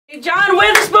John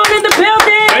Witherspoon in the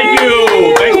building. Thank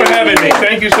you. Thanks for having me.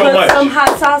 Thank you so much. Put some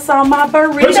hot sauce on my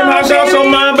burrito. Put some hot sauce on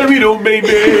my burrito, baby.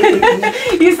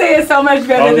 You say it so much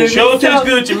better than me. The show tastes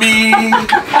good to me.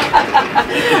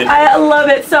 I love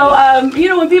it. So, you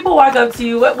know, when people walk up to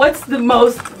you, what's the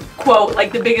most quote,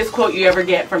 like the biggest quote you ever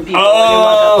get from people when they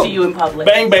walk up to you in public?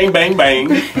 Bang, bang, bang, bang.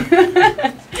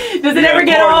 Does it ever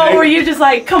get old where you're just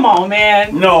like, come on,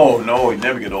 man? No, it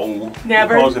never get old.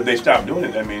 Never? Because if they stop doing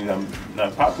it, that means I'm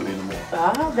not popular anymore.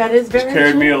 Oh, that is very true. It's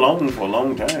carried me along for a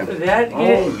long time.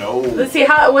 No. Let's see,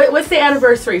 what's the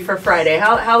anniversary for Friday?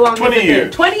 How long 20 has it years.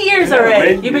 been? 20 years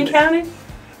already. You've been counting?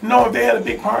 No, they had a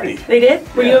big party. They did?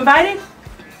 Were you invited?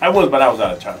 I was, but I was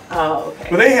out of town. Oh, okay.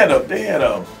 But they had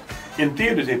a in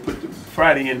theaters, they put the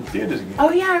Friday in theaters again.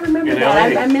 Oh yeah, I remember in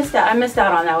that. LA. I missed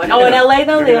out on that one. Oh, in LA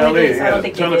though? They only did, I don't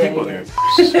think a ton of people there.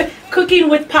 Cooking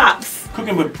with pops.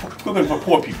 Cooking for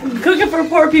poor people. Cooking for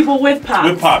poor people with pops.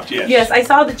 With pops, yes. Yes, I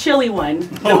saw the chili one.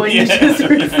 The one you yeah. just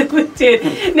recently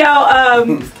did. Now,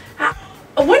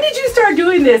 when did you start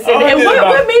doing this? And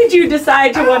what made you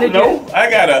decide to want to do it? I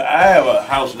have a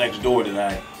house next door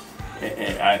that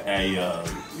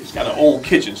it's got an old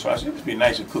kitchen, so I said it'd be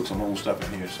nice to cook some old stuff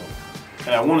in here. So,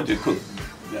 and I wanted to cook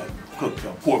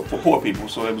for poor people,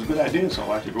 so it was a good idea. So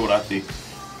I actually wrote out the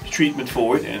treatment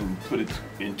for it and put it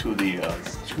into the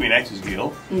Screen Actors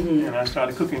Guild, and I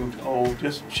started cooking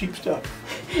just cheap stuff.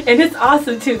 And it's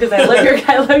awesome too because I love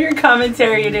your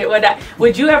commentary in it.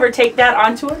 Would you ever take that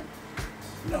on tour?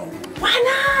 No. Why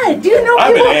not? Do you know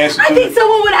I've people? Been asked I think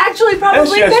someone would actually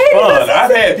probably That's pay. just fun.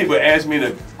 I've had people ask me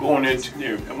to go on there.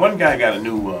 One guy got a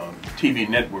new TV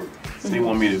network. They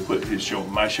want me to put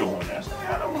my show on there. I said,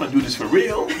 I don't want to do this for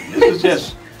real. This is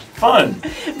just fun.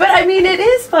 But I mean, it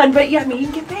is fun. But yeah, I mean, you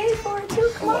can get paid for it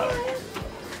too. Come on.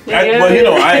 Well, you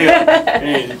know,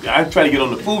 I try to get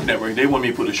on the Food Network. They want me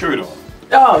to put a shirt on.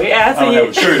 Oh yeah, so I don't have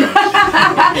a shirt on.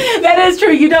 That is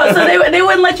true. You don't. So they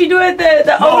wouldn't let you do it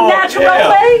the old natural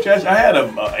way. I had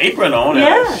an apron on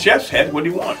and a chef's hat. What do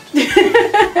you want?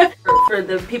 For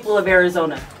the people of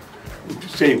Arizona.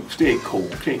 Stay cool,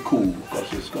 because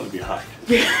it's going to be hot.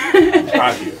 It's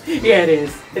hot here. Yeah, it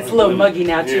is. It's a little muggy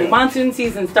now too. Yeah. Monsoon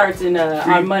season starts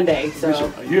on Monday,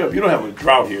 so. You don't have a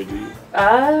drought here, do you?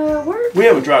 We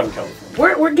have a drought in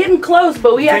California. We're getting close,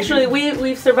 but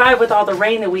we've survived with all the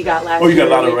rain that we got last year. Oh, you got a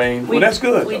lot of rain. Well, that's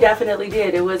good. We definitely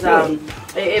did. It was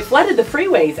it flooded the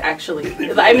freeways actually.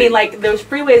 I mean, like those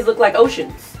freeways look like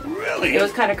oceans. Really? It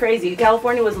was kind of crazy.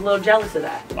 California was a little jealous of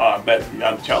that. But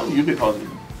I'm telling you because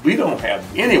we don't have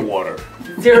any water.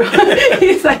 Zero.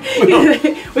 He's like,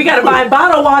 we got to buy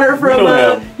bottled water from.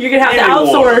 You're gonna have to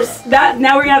outsource that.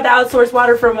 Now we're gonna have to outsource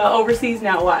water from overseas.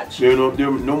 Now watch. There are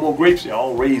no more grapes. They're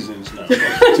all raisins now.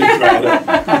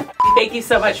 Thank you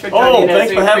so much for joining us.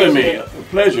 Thanks for having me. A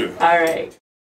pleasure. All right.